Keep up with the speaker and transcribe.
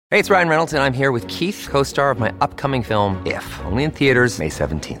Hey, it's Ryan Reynolds, and I'm here with Keith, co-star of my upcoming film, If, only in theaters May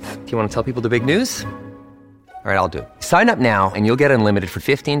 17th. Do you want to tell people the big news? All right, I'll do it. Sign up now and you'll get unlimited for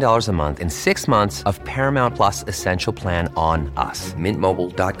 $15 a month and 6 months of Paramount Plus Essential Plan on us.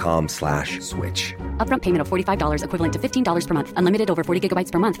 MintMobile.com/switch. Upfront payment of $45 equivalent to $15 per month. Unlimited over 40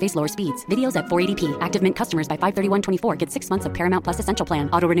 gigabytes per month. Face lower speeds. Videos at 480p. Active Mint customers by 531.24 get 6 months of Paramount Plus Essential Plan.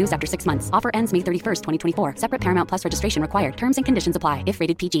 Auto renews after 6 months. Offer ends May 31st, 2024. Separate Paramount Plus registration required. Terms and conditions apply if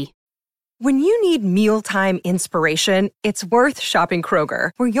rated PG. When you need mealtime inspiration, it's worth shopping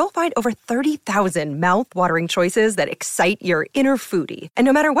Kroger, where you'll find over 30,000 mouth-watering choices that excite your inner foodie. And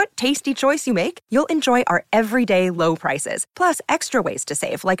no matter what tasty choice you make, you'll enjoy our everyday low prices, plus extra ways to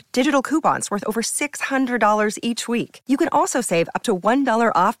save, like digital coupons worth over $600 each week. You can also save up to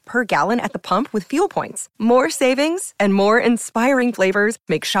 $1 off per gallon at the pump with fuel points. More savings and more inspiring flavors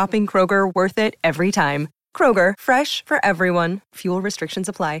make shopping Kroger worth it every time. Kroger, fresh for everyone. Fuel restrictions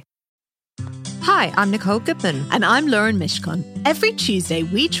apply. Hi, I'm Nicole Goodman. And I'm Lauren Mishkon. Every Tuesday,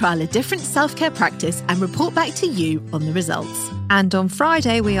 we trial a different self-care practice and report back to you on the results. And on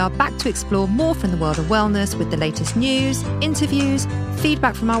Friday, we are back to explore more from the world of wellness with the latest news, interviews,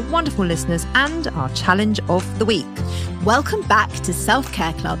 feedback from our wonderful listeners, and our challenge of the week. Welcome back to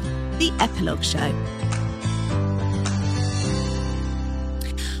Self-Care Club, the Epilogue show.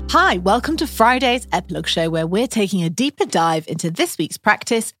 Hi, welcome to Friday's Epilogue show, where we're taking a deeper dive into this week's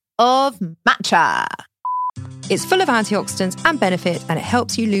practice of matcha. It's full of antioxidants and benefit, and it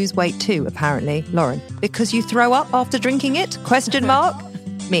helps you lose weight too, apparently, Lauren. Because you throw up after drinking it? Question mark?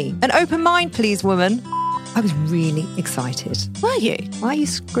 Me. An open mind, please, woman. I was really excited. Were you? Why are you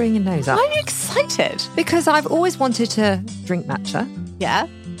screwing your nose up? Why are you excited? Because I've always wanted to drink matcha. Yeah.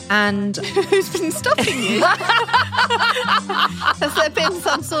 And who's been stopping you? Has there been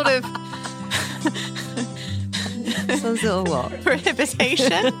some sort of some sort of what?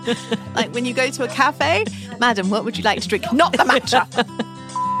 Prohibition? Like when you go to a cafe, madam, what would you like to drink? Not the matcha.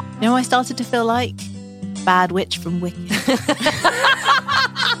 You know, I started to feel like Bad Witch from Wicked.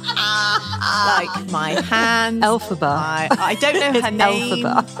 Like my hands. Elphaba. I don't know her name.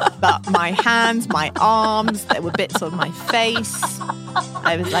 Elphaba. But my hands, my arms, there were bits on my face.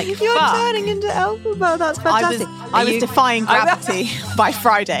 I was like, you're turning into Elphaba. That's fantastic. I was defying gravity by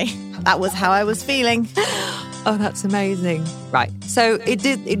Friday. That was how I was feeling. Oh, that's amazing. Right. So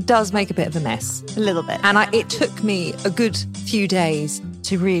it does make a bit of a mess. A little bit. And it took me a good few days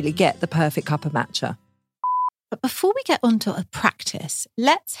to really get the perfect cup of matcha. But before we get onto a practice,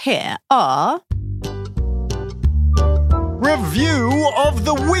 let's hear our Review of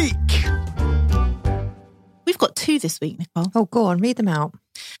the Week. We've got 2 this week, Nicole. Oh, go on, read them out.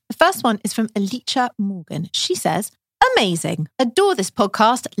 The first one is from Alicia Morgan. She says, amazing. Adore this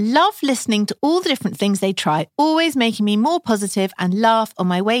podcast. Love listening to all the different things they try. Always making me more positive and laugh on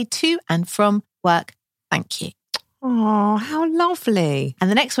my way to and from work. Thank you. Oh, how lovely.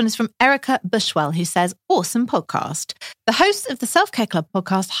 And the next one is from Erica Bushwell, who says, awesome podcast. The hosts of the Self-Care Club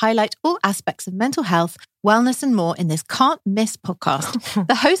podcast highlight all aspects of mental health, wellness and more in this can't miss podcast.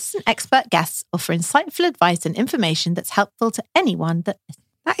 The hosts and expert guests offer insightful advice and information that's helpful to anyone that listens.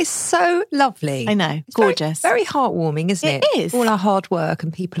 That is so lovely. I know. It's gorgeous. Very heartwarming, isn't it? It is. All our hard work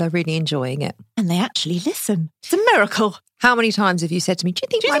and people are really enjoying it. And they actually listen. It's a miracle. How many times have you said to me, do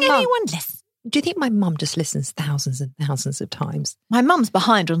you think anyone listens? Do you think my mum just listens thousands and thousands of times? My mum's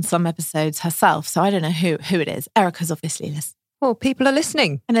behind on some episodes herself, so I don't know who it is. Erica's obviously listening. Well, people are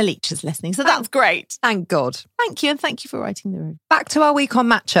listening. And Alicia's listening, so that's great. Thank God. Thank you, and thank you for writing the review. Back to our week on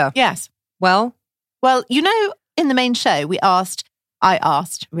matcha. Yes. Well, you know, in the main show, I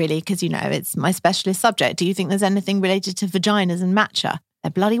asked, really, because, you know, it's my specialist subject. Do you think there's anything related to vaginas and matcha? There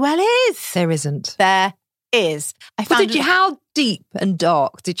bloody well is. There isn't. There is. How deep and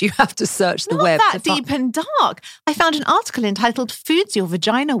dark did you have to search the web? Not that deep and dark. I found an article entitled Foods Your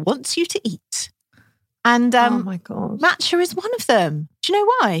Vagina Wants You to Eat. And oh my God. Matcha is one of them. Do you know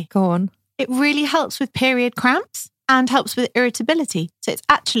why? Go on. It really helps with period cramps and helps with irritability. So it's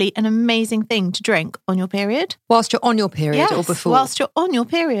actually an amazing thing to drink on your period. Whilst you're on your period or before? Whilst you're on your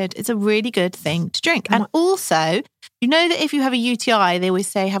period. It's a really good thing to drink. And also, you know that if you have a UTI, they always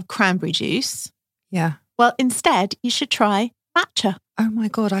say have cranberry juice. Yeah. Well, instead, you should try matcha. Oh my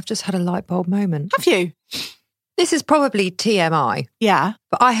God, I've just had a light bulb moment. Have you? This is probably TMI. Yeah.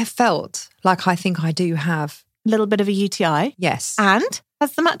 But I have felt like I think I do have a little bit of a UTI. Yes. And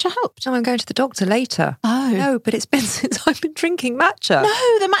has the matcha helped? No, I'm going to the doctor later. Oh. No, but it's been since I've been drinking matcha.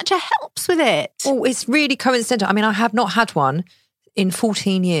 No, the matcha helps with it. Oh, it's really coincidental. I mean, I have not had one in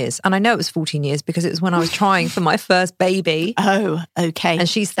 14 years. And I know it was 14 years because it was when I was trying for my first baby. Oh, okay. And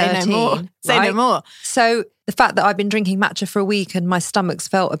she's 13. Say no more. Say no more. So the fact that I've been drinking matcha for a week and my stomach's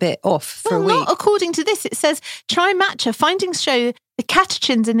felt a bit off for a week. Not according to this. It says, try matcha. Findings show the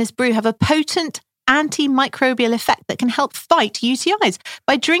catechins in this brew have a potent antimicrobial effect that can help fight UTIs.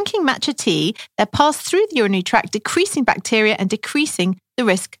 By drinking matcha tea, they're passed through the urinary tract, decreasing bacteria and decreasing the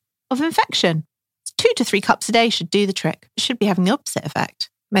risk of infection. 2 to 3 cups a day should do the trick. It should be having the opposite effect.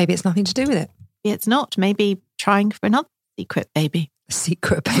 Maybe it's nothing to do with it. It's not. Maybe trying for another secret baby. A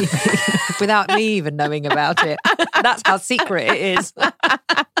secret baby. Without me even knowing about it. That's how secret it is.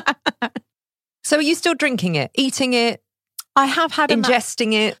 So are you still drinking it, eating it? I have had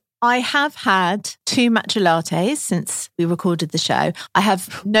ingesting it? I have had 2 matcha lattes since we recorded the show. I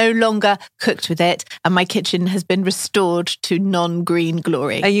have no longer cooked with it, and my kitchen has been restored to non-green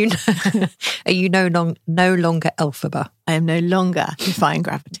glory. Are you no longer Elphaba? I am no longer defying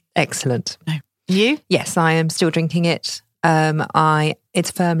gravity. Excellent. No. You? Yes, I am still drinking it.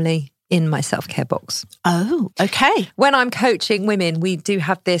 It's firmly in my self-care box. Oh, okay. When I'm coaching women, we do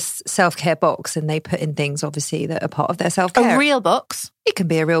have this self-care box and they put in things, obviously, that are part of their self-care. A real box? It can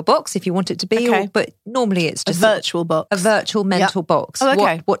be a real box if you want it to be, okay. But normally it's just a virtual box. A virtual mental box. Oh,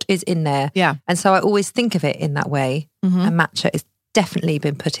 okay. What is in there. Yeah. And so I always think of it in that way. Mm-hmm. And matcha has definitely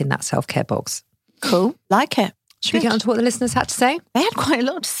been put in that self-care box. Cool. Like it. Should we get on to what the listeners had to say? They had quite a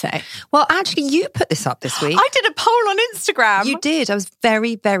lot to say. Well, actually, you put this up this week. I did a poll on Instagram. You did. I was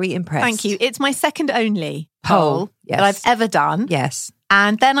very, very impressed. Thank you. It's my second only poll that I've ever done. Yes.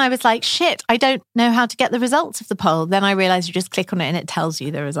 And then I was like, shit, I don't know how to get the results of the poll. Then I realised you just click on it and it tells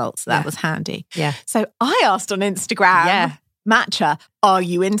you the results. So that was handy. Yeah. So I asked on Instagram, Matcha, are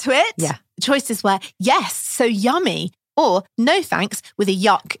you into it? Yeah. The choices were, yes, so yummy. Or no thanks with a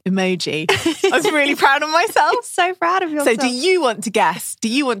yuck emoji. I was really proud of myself. So proud of yourself. So do you want to guess? Do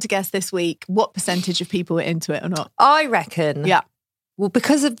you want to guess this week what percentage of people were into it or not? I reckon. Yeah. Well,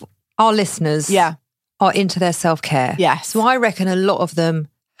 because of our listeners are into their self-care. Yes. So I reckon a lot of them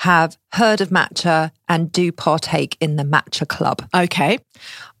have heard of matcha and do partake in the matcha club. Okay.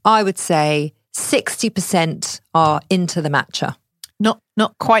 I would say 60% are into the matcha.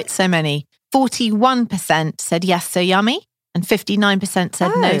 Not quite so many. 41% said yes, so yummy, and 59%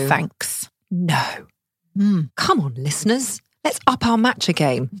 said no thanks. No. Come on, listeners. Let's up our matcha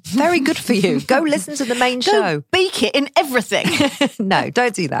game. Very good for you. Go listen to the main show. Bake it in everything. No,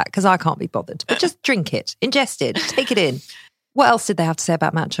 don't do that because I can't be bothered. But just drink it, ingest it, take it in. What else did they have to say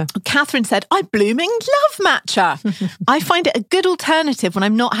about matcha? Catherine said, I blooming love matcha. I find it a good alternative when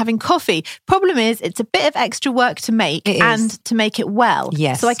I'm not having coffee. Problem is, it's a bit of extra work to make and to make it well.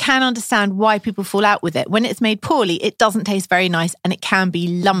 Yes. So I can understand why people fall out with it. When it's made poorly, it doesn't taste very nice and it can be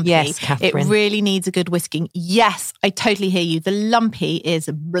lumpy. Yes, Catherine. It really needs a good whisking. Yes, I totally hear you. The lumpy is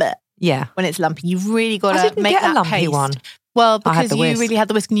bleh. Yeah. When it's lumpy, you've really got to make get that a lumpy paste. one. Well, because you really had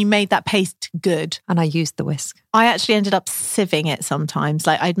the whisk and you made that paste good. And I used the whisk. I actually ended up sieving it sometimes.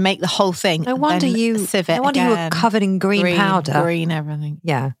 Like I'd make the whole thing. No wonder you were covered in green powder. Green everything.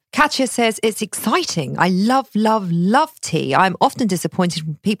 Yeah. Katya says, it's exciting. I love, love, love tea. I'm often disappointed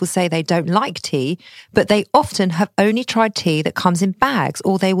when people say they don't like tea, but they often have only tried tea that comes in bags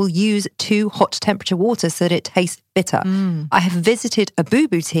or they will use too hot temperature water so that it tastes bitter. I have visited a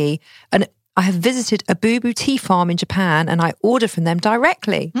boo-boo tea farm in Japan and I order from them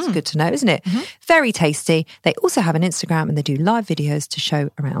directly. It's good to know, isn't it? Mm-hmm. Very tasty. They also have an Instagram and they do live videos to show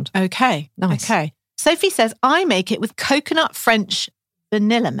around. Okay. Nice. Okay. Sophie says, I make it with coconut French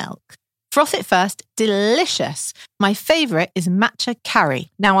vanilla milk. Froth it first. Delicious. My favourite is matcha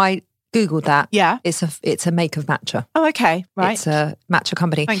curry. Now I Googled that. Yeah. It's a make of matcha. Oh, okay. Right. It's a matcha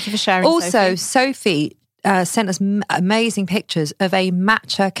company. Thank you for sharing, Also, Sophie sent us amazing pictures of a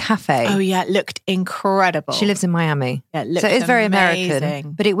matcha cafe. Oh yeah, it looked incredible. She lives in Miami. Yeah, it looked so it's very amazing.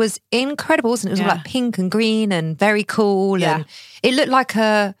 American, but it was incredible, wasn't it? It was all like pink and green and very cool, and it looked like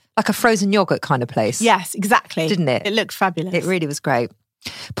a frozen yogurt kind of place. Yes, exactly. Didn't it? It looked fabulous. It really was great.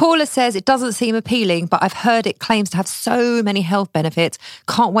 Paula says it doesn't seem appealing, but I've heard it claims to have so many health benefits.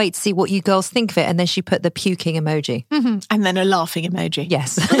 Can't wait to see what you girls think of it. And then she put the puking emoji. Mm-hmm. And then a laughing emoji.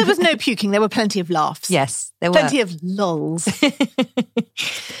 Yes. Well, there was no puking. There were plenty of laughs. Yes, there were. Plenty of lols.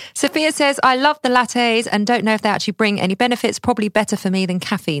 Sophia says, I love the lattes and don't know if they actually bring any benefits. Probably better for me than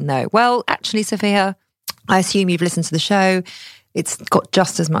caffeine, though. Well, actually, Sophia, I assume you've listened to the show. It's got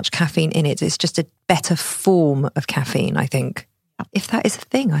just as much caffeine in it. It's just a better form of caffeine, I think. If that is a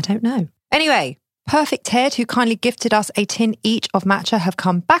thing, I don't know. Anyway, Perfect Ted, who kindly gifted us a tin each of matcha, have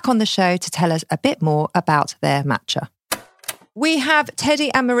come back on the show to tell us a bit more about their matcha. We have Teddy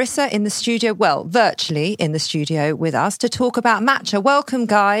and Marissa in the studio, well, virtually in the studio with us to talk about matcha. Welcome,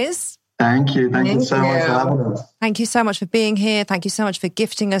 guys. Thank you. Thank you so much for having us. Thank you so much for being here. Thank you so much for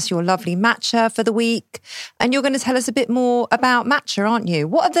gifting us your lovely matcha for the week. And you're going to tell us a bit more about matcha, aren't you?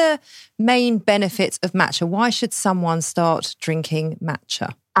 What are the main benefits of matcha? Why should someone start drinking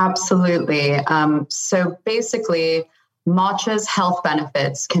matcha? Absolutely. So basically, matcha's health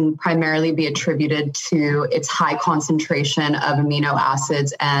benefits can primarily be attributed to its high concentration of amino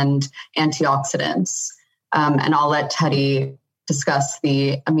acids and antioxidants. And I'll let Teddy discuss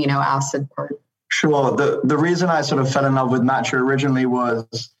the amino acid part. Sure. The reason I sort of fell in love with matcha originally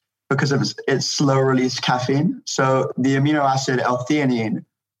was because of its slow release caffeine. So the amino acid L-theanine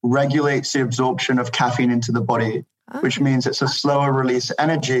regulates the absorption of caffeine into the body, which means it's a slower release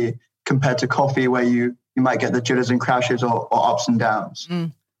energy compared to coffee, where you might get the jitters and crashes or ups and downs.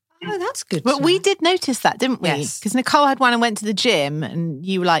 Oh, that's good. But we did notice that, didn't we? Yes. Because Nicole had one and went to the gym and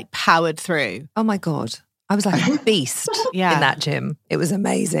you like powered through. Oh my God. I was like a beast in that gym. It was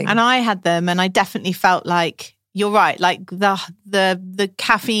amazing. And I had them and I definitely felt like, you're right, like the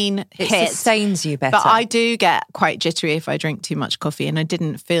caffeine it sustains you better. But I do get quite jittery if I drink too much coffee, and I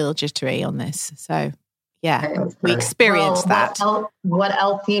didn't feel jittery on this. So yeah, we experienced that. What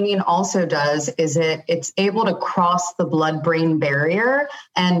L-theanine also does is it's able to cross the blood-brain barrier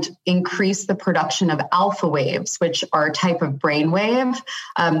and increase the production of alpha waves, which are a type of brain wave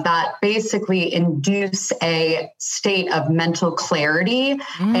that basically induce a state of mental clarity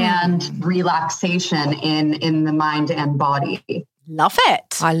and relaxation in the mind and body. Love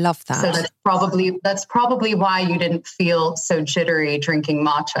it. I love that. So that's probably why you didn't feel so jittery drinking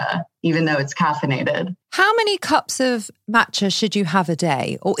matcha, even though it's caffeinated. How many cups of matcha should you have a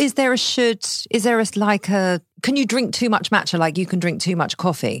day? Or can you drink too much matcha like you can drink too much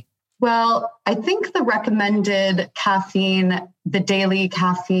coffee? Well, I think the recommended the daily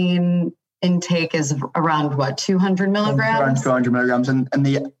caffeine intake is around 200 milligrams? Around 200 milligrams. And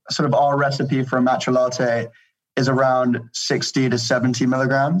the sort of our recipe for a matcha latte is around 60 to 70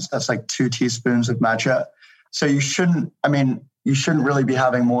 milligrams. That's like 2 teaspoons of matcha. So you shouldn't really be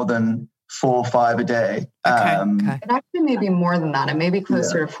having more than 4 or 5 a day. Okay. It actually may be more than that. It may be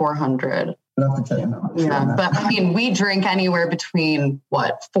closer to 400. But we drink anywhere between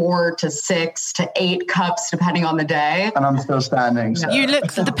 4 to 6 to 8 cups, depending on the day. And I'm still standing. So. You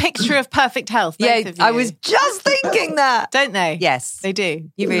look the picture of perfect health. Yeah, I was just thinking that. Don't they? Yes. They do.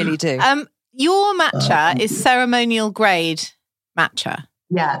 You really do. Your matcha is ceremonial grade matcha.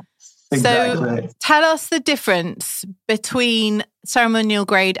 Yeah. Exactly. So tell us the difference between ceremonial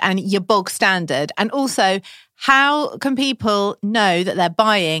grade and your bog standard. And also, how can people know that they're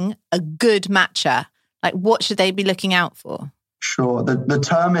buying a good matcha? Like, what should they be looking out for? Sure. The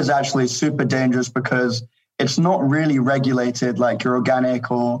term is actually super dangerous because it's not really regulated like your organic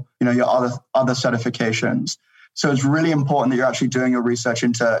or your other certifications. So it's really important that you're actually doing your research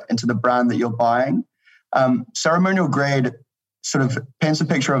into the brand that you're buying. Ceremonial grade sort of paints a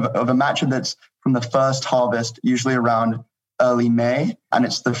picture of a matcha that's from the first harvest, usually around early May, and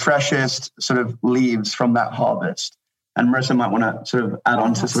it's the freshest sort of leaves from that harvest. And Marissa might want to sort of add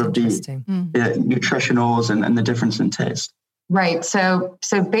on to sort of the nutritionals and the difference in taste. Right. So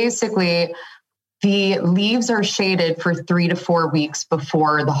basically, the leaves are shaded for 3 to 4 weeks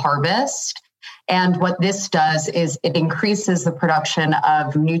before the harvest. And what this does is it increases the production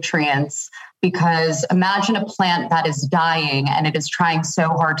of nutrients, because imagine a plant that is dying and it is trying so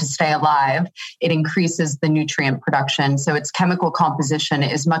hard to stay alive. It increases the nutrient production. So its chemical composition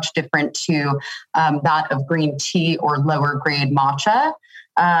is much different to that of green tea or lower grade matcha.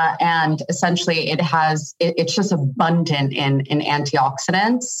 And essentially it's just abundant in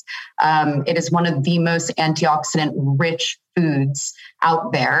antioxidants. It is one of the most antioxidant rich foods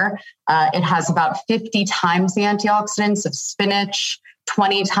out there. It has about 50 times the antioxidants of spinach,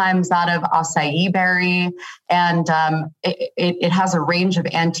 20 times that of acai berry. And it has a range of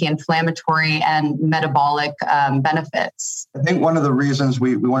anti-inflammatory and metabolic benefits. I think one of the reasons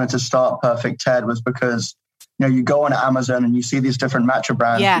we wanted to start Perfect Ted was because you go on Amazon and you see these different matcha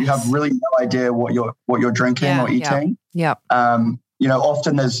brands. Yes. You have really no idea what you're drinking or eating. Yeah.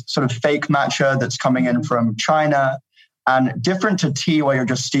 Often there's sort of fake matcha that's coming in from China, and different to tea where you're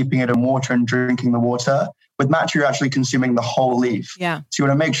just steeping it in water and drinking the water. With matcha, you're actually consuming the whole leaf. Yeah. So you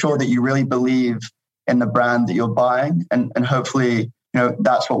want to make sure that you really believe in the brand that you're buying, and hopefully,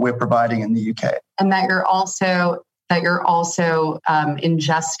 that's what we're providing in the UK. And that you're also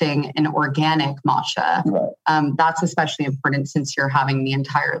ingesting an organic matcha. Right. That's especially important since you're having the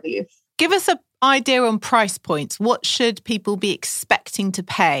entire leaf. Give us an idea on price points. What should people be expecting to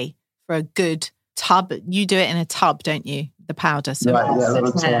pay for a good tub? You do it in a tub, don't you? the powder. So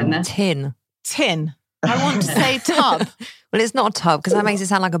tin. I want to say tub. Well, it's not a tub because that makes it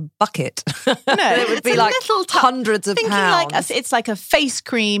sound like a bucket. No, it would be like hundreds of pounds. It's like a face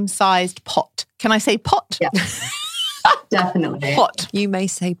cream sized pot. Can I say pot? Yeah. Definitely. Pot. You may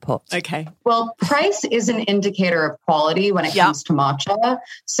say pot. Okay. Well, price is an indicator of quality when it comes to matcha.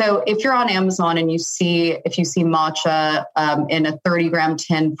 So if you're on Amazon and if you see matcha in a 30-gram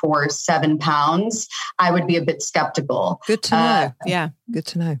tin for £7, I would be a bit skeptical. Good to know. Yeah. Good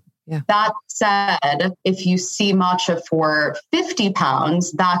to know. Yeah. That said, if you see matcha for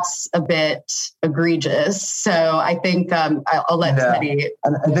 £50, that's a bit egregious. So I think I'll let Teddy.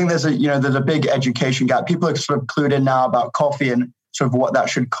 And I think there's a big education gap. People are sort of clued in now about coffee and sort of what that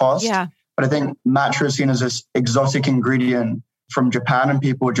should cost. Yeah. But I think matcha is seen as this exotic ingredient from Japan, and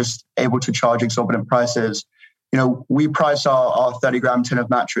people are just able to charge exorbitant prices. We price our 30-gram tin of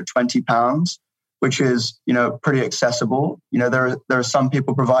matcha at £20. Which is, pretty accessible. There are some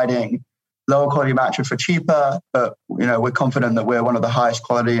people providing lower quality matcha for cheaper, but, we're confident that we're one of the highest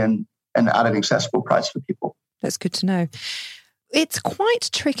quality and at an accessible price for people. That's good to know. It's quite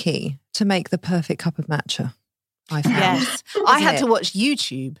tricky to make the perfect cup of matcha, I found. Yes. I had to watch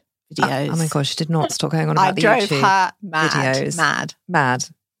YouTube videos. Oh my gosh, she did not stop going on about the YouTube YouTube her mad, videos.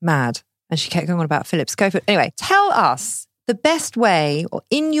 Mad. And she kept going on about Philip Schofield. Anyway, tell us the best way, or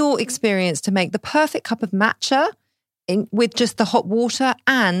in your experience, to make the perfect cup of matcha with just the hot water,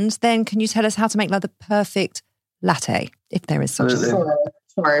 and then can you tell us how to make the perfect latte, if there is such a thing?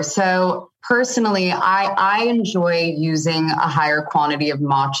 Sure. So personally, I enjoy using a higher quantity of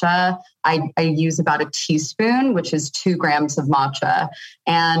matcha. I use about a teaspoon, which is 2 grams of matcha.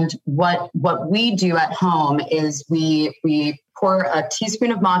 And what we do at home is we pour a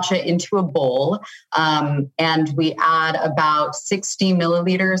teaspoon of matcha into a bowl, and we add about 60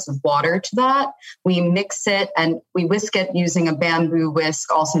 milliliters of water to that. We mix it and we whisk it using a bamboo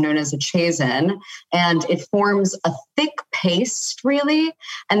whisk, also known as a chazen, and it forms a thick paste, really.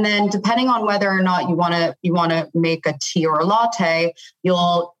 And then, depending on whether or not you want to make a tea or a latte,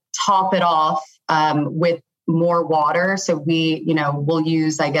 you'll top it off with more water. So we'll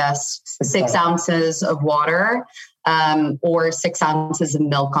use, I guess, 6 ounces of water. Or 6 ounces of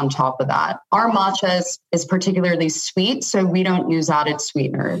milk on top of that. Our matcha is particularly sweet, so we don't use added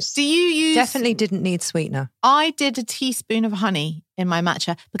sweeteners. Do you use... Definitely didn't need sweetener. I did a teaspoon of honey in my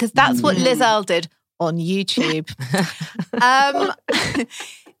matcha because that's what Liz Earle did on YouTube.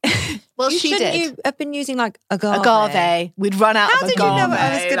 Well, she did. You have been using like agave. Agave. We'd run out of agave. How did you know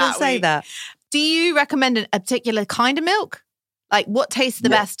I was going to say that? Do you recommend a particular kind of milk? Like, what tastes the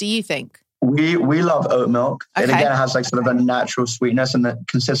best, do you think? We love oat milk. Okay. It again has like sort of a natural sweetness, and the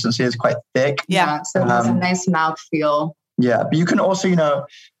consistency is quite thick. Yeah, so it has a nice mouthfeel. Yeah, but you can also,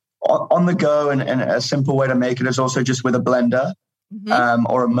 on the go, and a simple way to make it is also just with a blender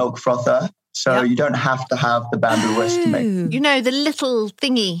or a milk frother. So you don't have to have the bamboo whisk to make it. The little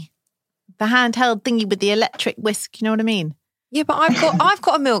thingy, the handheld thingy with the electric whisk, you know what I mean? Yeah, but I've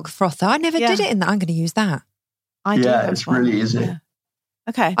got a milk frother. I never did it in that. I'm going to use that. It's really easy. Yeah.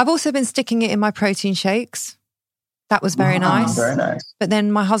 Okay. I've also been sticking it in my protein shakes. That was very nice. Very nice. But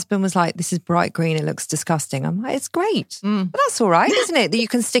then my husband was like, this is bright green. It looks disgusting. I'm like, it's great. But that's all right, isn't it? That you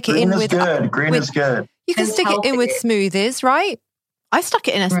can stick it in with... Green is good. You can stick it in with smoothies, right? I stuck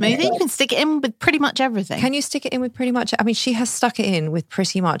it in a smoothie. You can stick it in with pretty much everything. Can you stick it in with pretty much... I mean, she has stuck it in with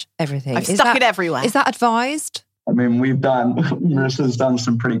pretty much everything. I've stuck it everywhere. Is that advised? I mean, Marissa's done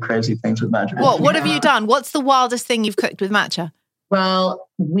some pretty crazy things with matcha. What have you done? What's the wildest thing you've cooked with matcha? Well,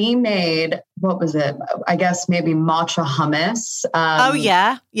 we made, what was it? I guess maybe matcha hummus.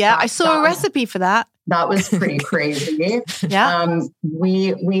 I saw a recipe for that. That was pretty crazy.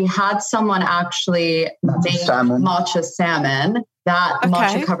 We had someone actually make matcha salmon,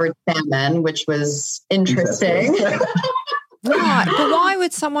 matcha covered salmon, which was interesting. Right. But why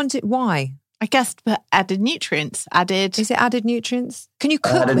would someone do... Why? I guess added nutrients. Is it added nutrients? Can you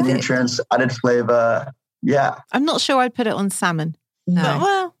cook added with nutrients, added flavor. Yeah. I'm not sure I'd put it on salmon.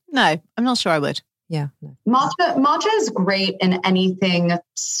 No. No, I'm not sure I would. Yeah. No. Matcha is great in anything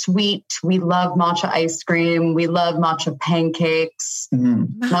sweet. We love matcha ice cream. We love matcha pancakes,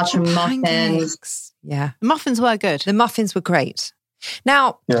 matcha muffins. Yeah. The muffins were good. The muffins were great.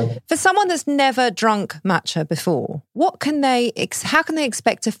 Now, for someone that's never drunk matcha before, how can they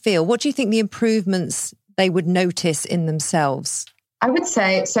expect to feel? What do you think the improvements they would notice in themselves? I would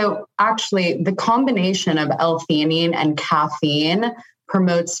say, so actually the combination of L-theanine and caffeine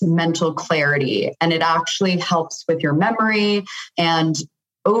promotes mental clarity, and it actually helps with your memory and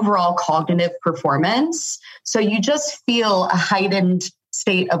overall cognitive performance. So you just feel a heightened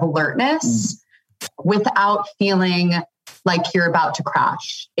state of alertness without feeling like you're about to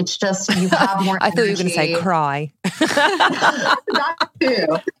crash. It's just you have more I thought you were going to say cry. That too.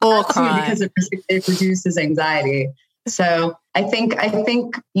 Or That too, cry. because it reduces anxiety. So I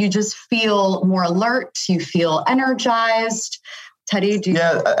think you just feel more alert. You feel energized. Teddy,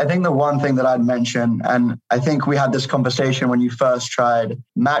 I think the one thime that I'd mention, and I think we had this conversation when you first tried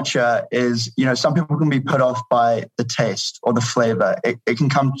matcha, is, some people can be put off by the taste or the flavor. It can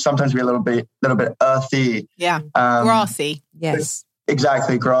sometimes be a little bit earthy. Yeah, grassy. Yes.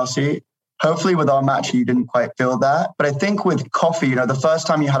 Exactly, grassy. Hopefully with our matcha, you didn't quite feel that. But I think with coffee, the first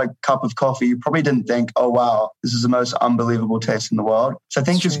time you had a cup of coffee, you probably didn't think, oh, wow, this is the most unbelievable taste in the world. So I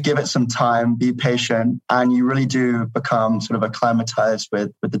think just give it some time, be patient, and you really do become sort of acclimatized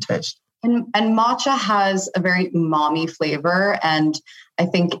with the taste. And matcha has a very umami flavor. And I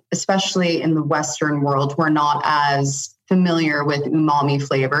think especially in the Western world, we're not as familiar with umami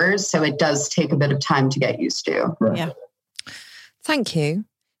flavors. So it does take a bit of time to get used to. Right. Yeah. Thank you.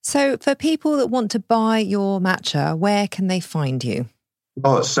 So for people that want to buy your matcha, where can they find you?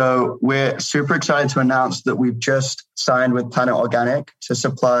 Oh, so we're super excited to announce that we've just signed with Planet Organic to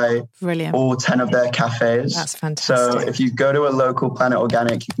supply all 10 of their cafes. That's fantastic. So if you go to a local Planet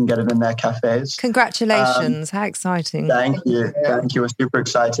Organic, you can get it in their cafes. Congratulations. How exciting. Thank you. Thank you. We're super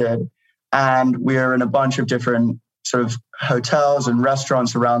excited. And we're in a bunch of different sort of hotels and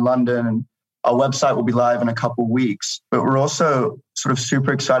restaurants around London, and our website will be live in a couple of weeks. But we're also sort of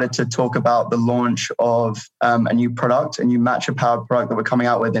super excited to talk about the launch of a new product, a new matcha-powered product that we're coming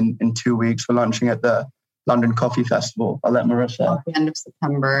out with in 2 weeks. We're launching at the London Coffee Festival. I'll let Marissa... At the end of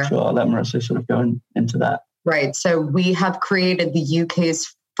September. Sure, I'll let Marissa sort of go into that. Right. So we have created the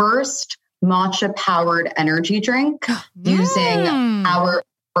UK's first matcha-powered energy drink using our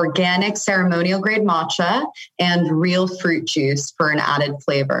organic ceremonial grade matcha and real fruit juice for an added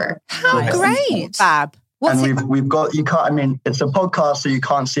flavor. How great. Fab. We've got, it's a podcast, so you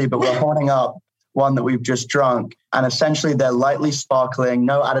can't see, but we're holding up one that we've just drunk. And essentially they're lightly sparkling,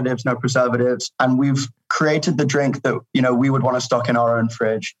 no additives, no preservatives. And we've created the drink that, we would want to stock in our own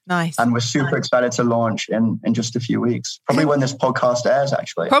fridge. Nice. And we're super excited to launch in just a few weeks. Probably when this podcast airs,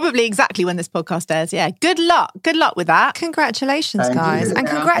 actually. Probably exactly when this podcast airs. Yeah. Good luck. Good luck with that. Congratulations, Thank guys. you. And Thank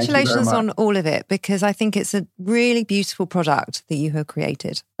you congratulations very on much. all of it, because I think it's a really beautiful product that you have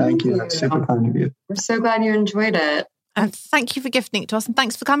created. Thank you. That's super kind of you. We're so glad you enjoyed it. And thank you for gifting it to us. And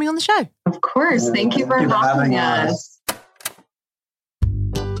thanks for coming on the show. Of course. Thank you for having us.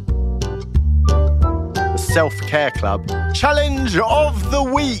 The Self-Care Club Challenge of the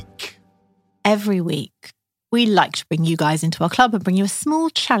Week. Every week, we like to bring you guys into our club and bring you a small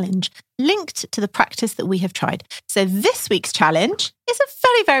challenge linked to the practice that we have tried. So this week's challenge is a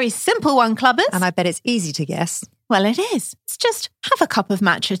very, very simple one, clubbers. And I bet it's easy to guess. Well, it is. It's just have a cup of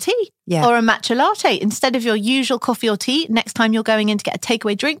matcha tea or a matcha latte instead of your usual coffee or tea next time you're going in to get a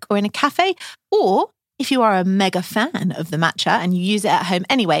takeaway drink or in a cafe. Or if you are a mega fan of the matcha and you use it at home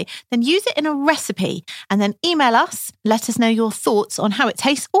anyway, then use it in a recipe and then email us, let us know your thoughts on how it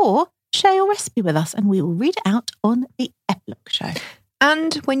tastes, or share your recipe with us and we will read it out on the Epilogue show.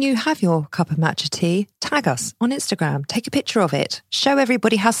 And when you have your cup of matcha tea, tag us on Instagram, take a picture of it, show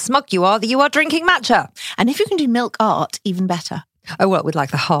everybody how smug you are that you are drinking matcha. And if you can do milk art, even better. Oh, what, with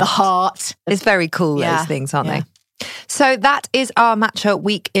like the heart? The heart. It's very cool, those things, aren't they? So that is our Matcha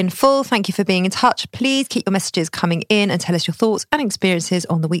week in full. Thank you for being in touch. Please keep your messages coming in and tell us your thoughts and experiences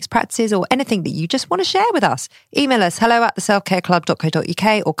on the week's practices or anything that you just want to share with us. Email us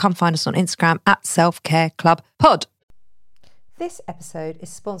hello@theselfcareclub.co.uk or come find us on Instagram @selfcareclubpod. This episode is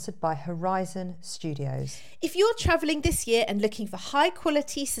sponsored by Horizon Studios. If you're travelling this year and looking for high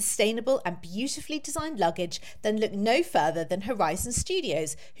quality, sustainable and beautifully designed luggage, then look no further than Horizon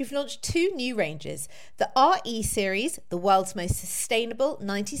Studios, who've launched 2 new ranges. The RE series, the world's most sustainable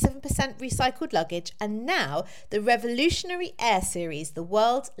 97% recycled luggage, and now the revolutionary Air series, the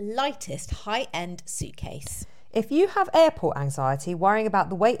world's lightest high-end suitcase. If you have airport anxiety, worrying about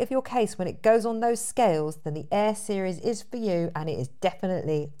the weight of your case when it goes on those scales, then the Air series is for you, and it is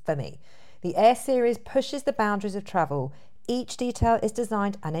definitely for me. The Air series pushes the boundaries of travel. Each detail is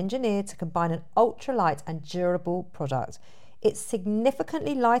designed and engineered to combine an ultralight and durable product. It's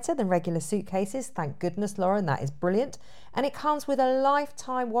significantly lighter than regular suitcases. Thank goodness, Lauren, that is brilliant. And it comes with a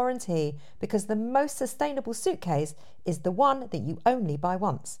lifetime warranty, because the most sustainable suitcase is the one that you only buy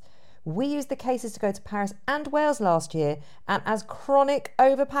once. We used the cases to go to Paris and Wales last year, and as chronic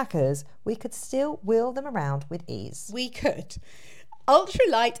overpackers, we could still wheel them around with ease. We could. Ultra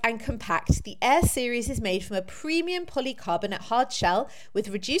light and compact, the Air series is made from a premium polycarbonate hard shell with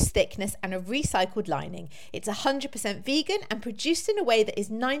reduced thickness and a recycled lining. It's 100% vegan and produced in a way that is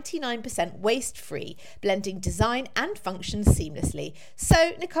 99% waste-free, blending design and function seamlessly.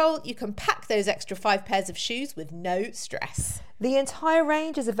 So, Nicole, you can pack those extra 5 pairs of shoes with no stress. The entire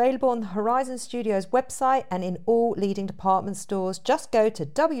range is available on the Horizon Studios website and in all leading department stores. Just go to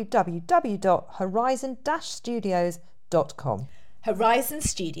www.horizon-studios.com. Horizon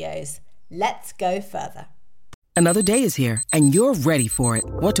Studios. Let's go further. Another day is here, and you're ready for it.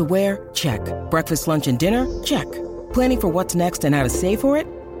 What to wear? Check. Breakfast, lunch, and dinner? Check. Planning for what's next and how to save for it?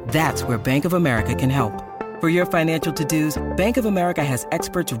 That's where Bank of America can help. For your financial to-dos, Bank of America has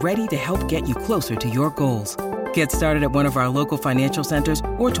experts ready to help get you closer to your goals. Get started at one of our local financial centers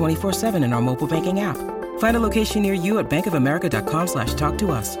or 24/7 in our mobile banking app. Find a location near you at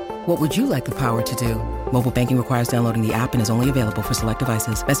bankofamerica.com/talktous. What would you like the power to do? Mobile banking requires downloading the app and is only available for select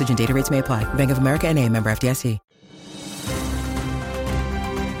devices. Message and data rates may apply. Bank of America N.A., member FDIC.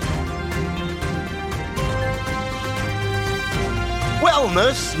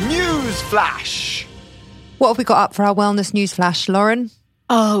 Wellness News Flash. What have we got up for our wellness news flash, Lauren?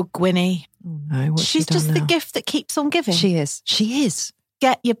 Oh, Gwynnie. Oh no, what's She's she done just the now? gift that keeps on giving. She is. She is.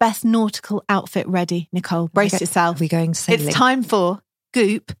 Get your best nautical outfit ready, Nicole. Brace yourself. Are we going sailing? It's time for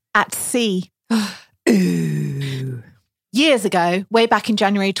Goop at Sea. Ooh. Years ago, way back in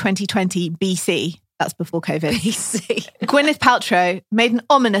January 2020 BC, that's before COVID, BC. Gwyneth Paltrow made an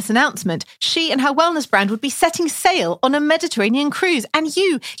ominous announcement. She and her wellness brand would be setting sail on a Mediterranean cruise. And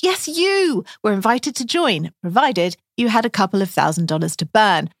you, yes, you, were invited to join, provided you had a couple of $1,000s to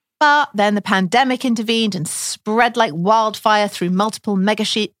burn. But then the pandemic intervened and spread like wildfire through multiple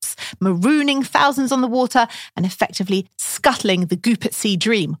megaships, marooning thousands on the water and effectively scuttling the Goop at Sea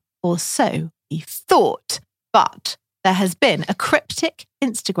dream. Or so he thought. But there has been a cryptic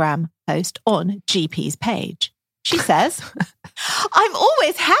Instagram post on GP's page. She says, "I'm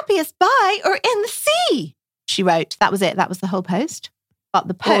always happiest by or in the sea," she wrote. That was it. That was the whole post. But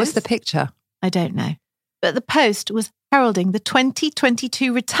the post... What was the picture? I don't know. But the post was heralding the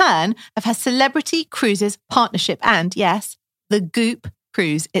 2022 return of her Celebrity Cruises partnership and, yes, the Goop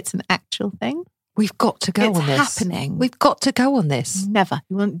cruise. It's an actual thing. We've got to go on this. It's happening. We've got to go on this. Never.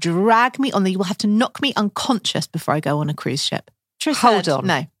 You won't drag me on. You will have to knock me unconscious before I go on a cruise ship. Hold on.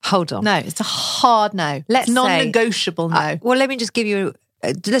 No. Hold on. No, it's a hard no. Let's it's non-negotiable no. Well, let me just give you...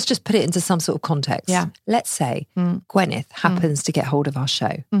 let's just put it into some sort of context. Yeah. Let's say Gwyneth happens to get hold of our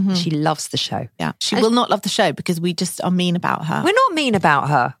show. Mm-hmm. She loves the show. Yeah. She will not love the show because we just are mean about her. We're not mean about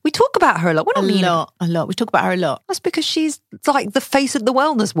her. We talk about her a lot. We're not mean. A lot. We talk about her a lot. That's because she's like the face of the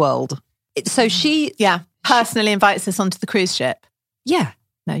wellness world. So she... Yeah. Personally invites us onto the cruise ship. Yeah.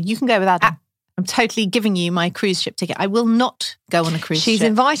 No, you can go without them. I'm totally giving you my cruise ship ticket. I will not go on a cruise ship. She's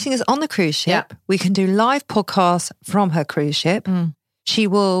inviting us on the cruise ship. Yeah. We can do live podcasts from her cruise ship. She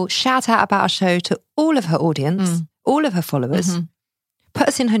will shout out about our show to all of her audience, all of her followers, put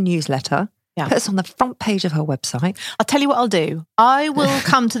us in her newsletter, put us on the front page of her website. I'll tell you what I'll do. I will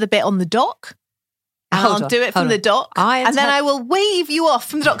come to the bit on the dock. And I'll do it from the dock. And then I will wave you off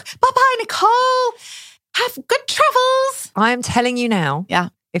from the dock. Bye-bye, Nicole. Have good travels. I am telling you now. Yeah.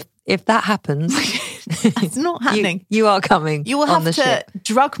 If that happens, it's not happening. You are coming. You will have to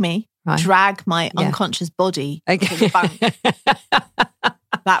drug me, drag my unconscious body to the bank.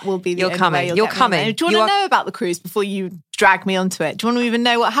 That will be the You're coming. Way You're coming. Do you want to know about the cruise before you drag me onto it? Do you want to even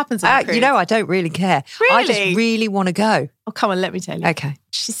know what happens on the cruise? You know, I don't really care. Really? I just really want to go. Oh, come on, let me tell you. Okay.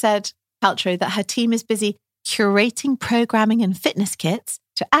 She said, Paltrow, that her team is busy curating programming and fitness kits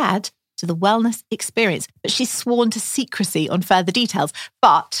to add to the wellness experience, but she's sworn to secrecy on further details.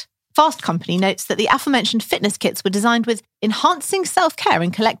 But Fast Company notes that the aforementioned fitness kits were designed with enhancing self-care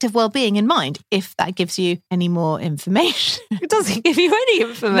and collective well-being in mind, if that gives you any more information. It doesn't give you any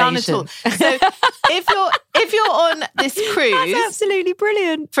information. None at all. So if you're on this cruise... That's absolutely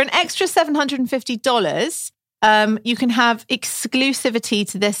brilliant. For an extra $750, you can have exclusivity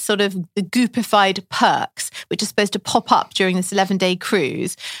to this sort of the goopified perks, which are supposed to pop up during this 11-day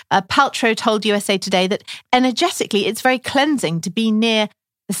cruise. Paltrow told USA Today that energetically it's very cleansing to be near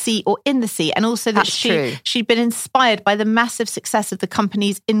the sea or in the sea, and also that she'd been inspired by the massive success of the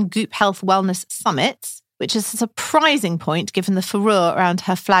company's In Goop Health Wellness Summits, which is a surprising point given the furore around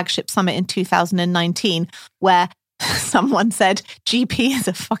her flagship summit in 2019, where someone said GP is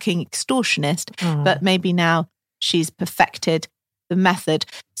a fucking extortionist, but maybe now she's perfected the method.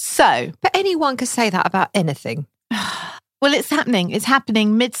 So, but anyone could say that about anything. Well, it's happening. It's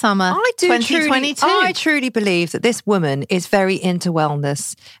happening midsummer 2022. I truly believe that this woman is very into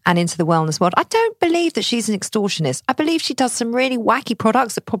wellness and into the wellness world. I don't believe that she's an extortionist. I believe she does some really wacky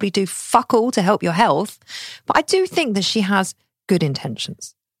products that probably do fuck all to help your health. But I do think that she has good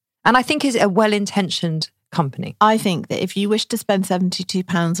intentions. And I think is a well-intentioned company. I think that if you wish to spend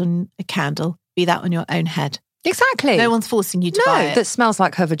 £72 on a candle, be that on your own head. Exactly. No one's forcing you to buy it. No, that smells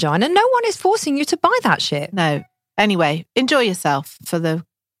like her vagina. No one is forcing you to buy that shit. No. Anyway, enjoy yourself for the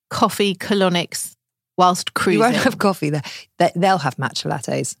coffee colonics whilst cruising. You won't have coffee there. They'll have matcha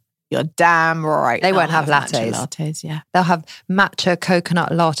lattes. You're damn right. They won't have lattes. Matcha lattes, yeah. They'll have matcha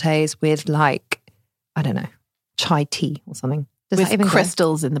coconut lattes with like, I don't know, chai tea or something. Does with that even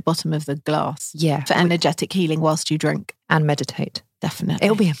crystals in the bottom of the glass. Yeah. For energetic healing whilst you drink. And meditate. Definitely.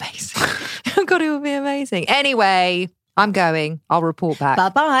 It'll be amazing. Oh God, it will be amazing. Anyway, I'm going. I'll report back.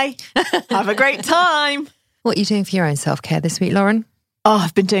 Bye-bye. Have a great time. What are you doing for your own self-care this week, Lauren? Oh,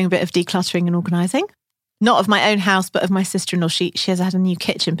 I've been doing a bit of decluttering and organising. Not of my own house, but of my sister-in-law. She has had a new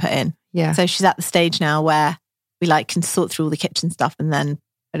kitchen put in. Yeah. So she's at the stage now where we can sort through all the kitchen stuff and then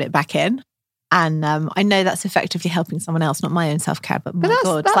put it back in. And I know that's effectively helping someone else, not my own self-care, but my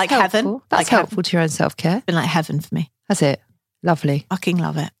God, it's like helpful. heaven. That's like helpful heaven. to your own self-care. It's been like heaven for me. That's it. Lovely. Fucking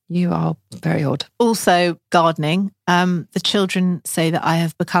love it. You are very odd. Also, gardening. The children say that I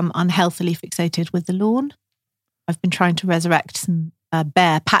have become unhealthily fixated with the lawn. I've been trying to resurrect some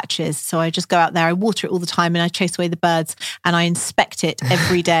bare patches. So I just go out there, I water it all the time and I chase away the birds and I inspect it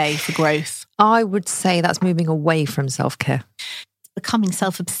every day for growth. I would say that's moving away from self-care. It's becoming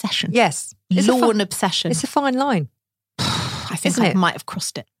self-obsession. Yes. Lawn obsession. It's a fine line. I think I might have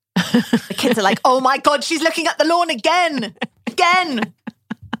crossed it. The kids are like, oh my God, she's looking at the lawn again. Again.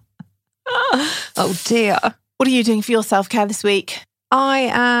 Oh dear. What are you doing for your self-care this week?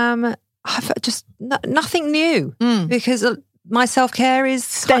 I've just nothing new because my self-care is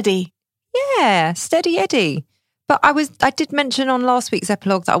steady. Steady Eddie. But I did mention on last week's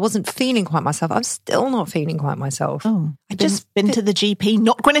epilogue that I wasn't feeling quite myself. I'm still not feeling quite myself. Oh, I just been to the GP,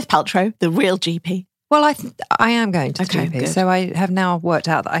 not Gwyneth Paltrow, the real GP. Well, I am going to the GP, good. so I have now worked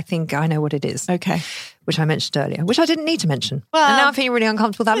out that I think I know what it is. Okay. Which I mentioned earlier, which I didn't need to mention. Well, and now I'm feeling really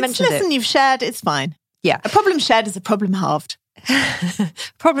uncomfortable that I mentioned it. Listen, you've shared, it's fine. Yeah. A problem shared is a problem halved.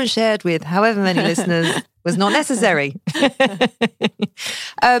 Problem shared with however many listeners was not necessary.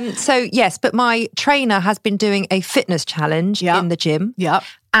 So yes, but my trainer has been doing a fitness challenge in the gym. Yep.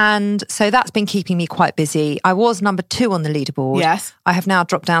 And so that's been keeping me quite busy. I was number 2 on the leaderboard. Yes. I have now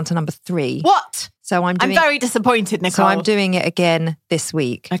dropped down to number 3. What? So I'm very disappointed, Nicole. So I'm doing it again this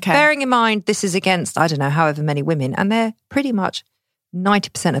week. Okay. Bearing in mind, this is against, I don't know, however many women, and they're pretty much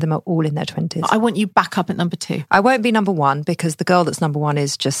 90% of them are all in their 20s. I want you back up at number 2. I won't be number 1 because the girl that's number 1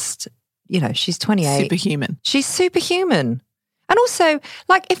 is just, she's 28. Superhuman. She's superhuman. And also,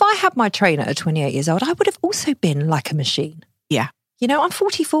 if I had my trainer at 28 years old, I would have also been like a machine. Yeah. I'm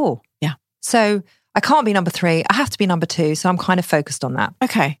 44. Yeah. So I can't be number 3. I have to be number 2. So I'm kind of focused on that.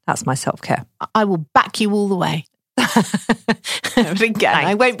 Okay. That's my self-care. I will back you all the way. But again,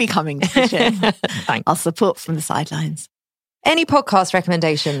 I won't be coming to the gym. Thanks. I'll support from the sidelines. Any podcast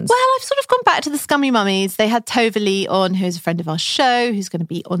recommendations? Well, I've sort of gone back to the Scummy Mummies. They had Tova Lee on, who's a friend of our show, who's going to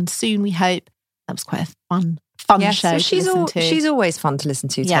be on soon, we hope. That was quite a fun show to listen to. She's always fun to listen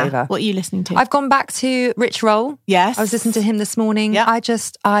to, yeah. Tova. What are you listening to? I've gone back to Rich Roll. Yes. I was listening to him this morning. Yep.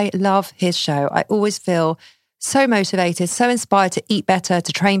 I love his show. I always feel so motivated, so inspired to eat better,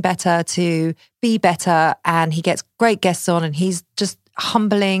 to train better, to be better. And he gets great guests on and he's just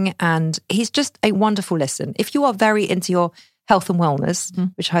humbling and he's just a wonderful listen. If you are very into your health and wellness,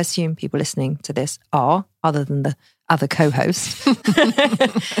 which I assume people listening to this are, other than the other co-host,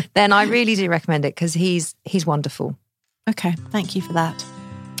 then I really do recommend it because he's wonderful. Okay, thank you for that.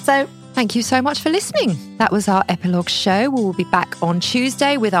 So, thank you so much for listening. That was our epilogue show. We will be back on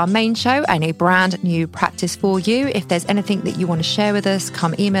Tuesday with our main show and a brand new practice for you. If there's anything that you want to share with us,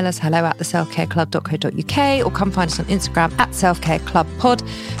 come email us hello@theselfcareclub.co.uk or come find us on Instagram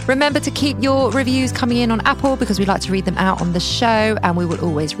 @selfcareclubpod. Remember to keep your reviews coming in on Apple because we like to read them out on the show and we will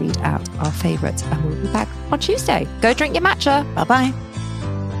always read out our favourites and we'll be back on Tuesday. Go drink your matcha. Bye-bye.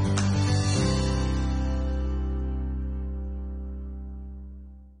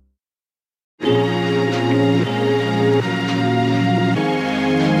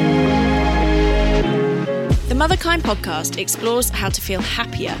 The Motherkind podcast explores how to feel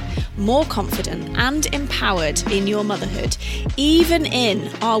happier, more confident and empowered in your motherhood, even in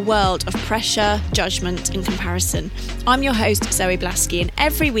our world of pressure, judgment and comparison. I'm your host, Zoe Blaskey, and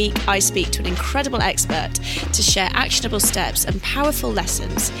every week I speak to an incredible expert to share actionable steps and powerful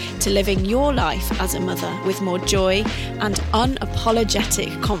lessons to living your life as a mother with more joy and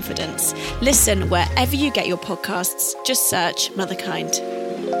unapologetic confidence. Listen wherever you get your podcasts. Just search Motherkind.